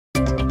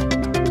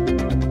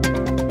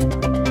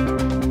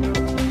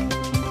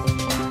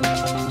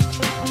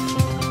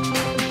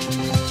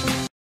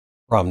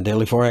From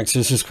DailyForex,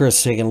 this is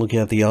Chris taking a look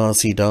at the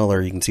Aussie dollar.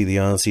 You can see the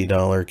Aussie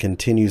dollar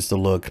continues to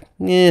look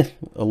a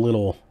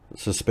little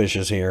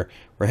suspicious here.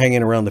 We're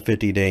hanging around the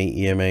 50-day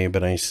EMA,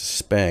 but I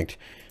suspect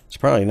it's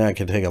probably not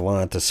going to take a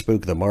lot to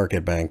spook the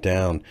market back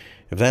down.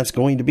 If that's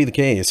going to be the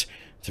case,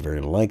 it's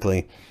very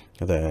likely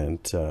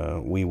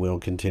that we will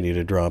continue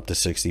to drop to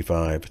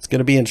 65. It's going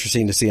to be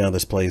interesting to see how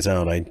this plays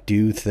out. I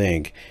do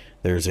think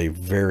there's a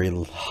very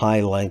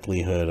high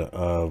likelihood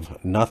of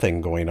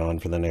nothing going on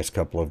for the next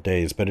couple of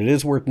days. But it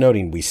is worth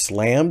noting we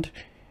slammed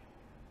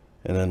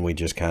and then we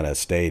just kind of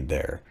stayed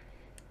there.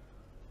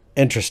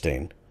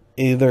 Interesting.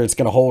 Either it's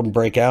going to hold and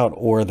break out,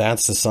 or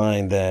that's the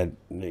sign that,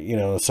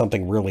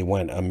 something really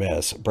went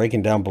amiss.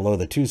 Breaking down below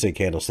the Tuesday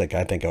candlestick,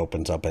 I think,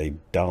 opens up a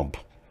dump.